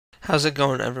How's it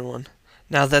going, everyone?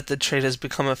 Now that the trade has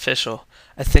become official,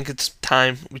 I think it's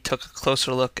time we took a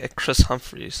closer look at Kris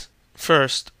Humphries.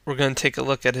 First, we're going to take a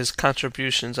look at his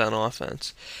contributions on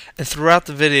offense. And throughout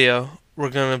the video, we're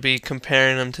going to be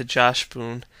comparing him to Josh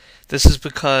Boone. This is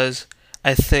because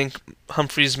I think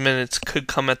Humphries' minutes could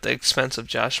come at the expense of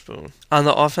Josh Boone. On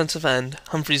the offensive end,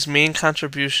 Humphries' main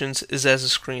contributions is as a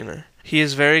screener. He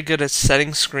is very good at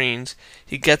setting screens,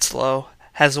 he gets low,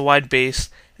 has a wide base,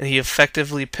 and he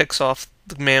effectively picks off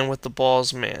the man with the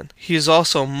ball's man. He is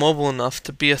also mobile enough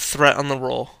to be a threat on the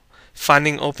roll,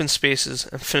 finding open spaces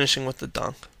and finishing with the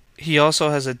dunk. He also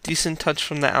has a decent touch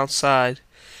from the outside,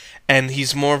 and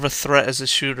he's more of a threat as a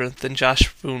shooter than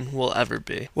Josh Boone will ever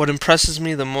be. What impresses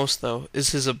me the most, though,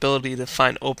 is his ability to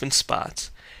find open spots.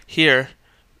 Here,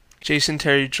 Jason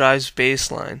Terry drives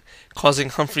baseline, causing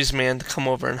Humphries' man to come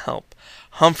over and help.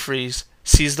 Humphries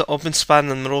sees the open spot in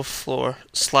the middle of the floor,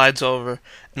 slides over,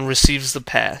 and receives the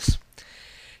pass.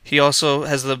 He also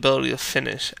has the ability to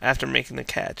finish after making the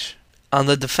catch. On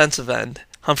the defensive end,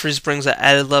 Humphries brings an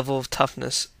added level of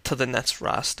toughness to the Nets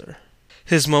roster.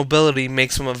 His mobility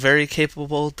makes him a very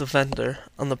capable defender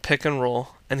on the pick and roll,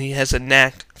 and he has a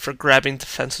knack for grabbing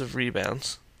defensive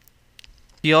rebounds.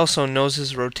 He also knows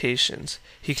his rotations.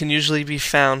 He can usually be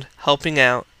found helping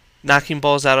out, knocking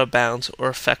balls out of bounds, or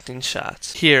affecting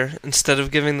shots. Here, instead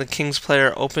of giving the Kings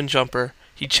player open jumper,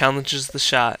 he challenges the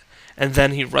shot, and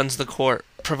then he runs the court,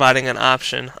 providing an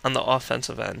option on the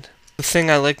offensive end. The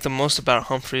thing I like the most about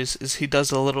Humphries is he does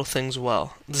the little things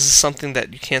well. This is something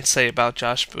that you can't say about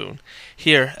Josh Boone.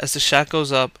 Here, as the shot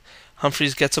goes up,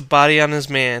 Humphries gets a body on his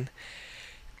man,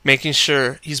 making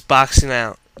sure he's boxing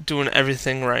out, doing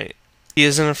everything right. He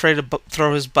isn't afraid to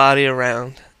throw his body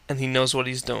around, and he knows what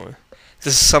he's doing.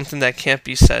 This is something that can't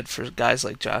be said for guys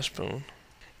like Josh Boone.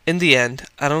 In the end,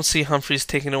 I don't see Humphries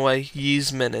taking away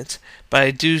Yee's minutes, but I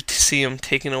do see him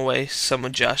taking away some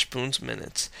of Josh Boone's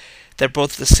minutes. They're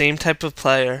both the same type of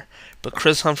player, but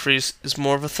Kris Humphries is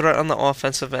more of a threat on the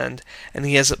offensive end, and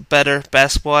he has a better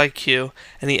basketball IQ,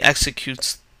 and he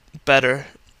executes better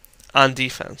on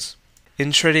defense.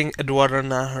 In trading Eduardo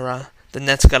Najera, the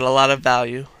Nets got a lot of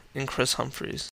value in Kris Humphries.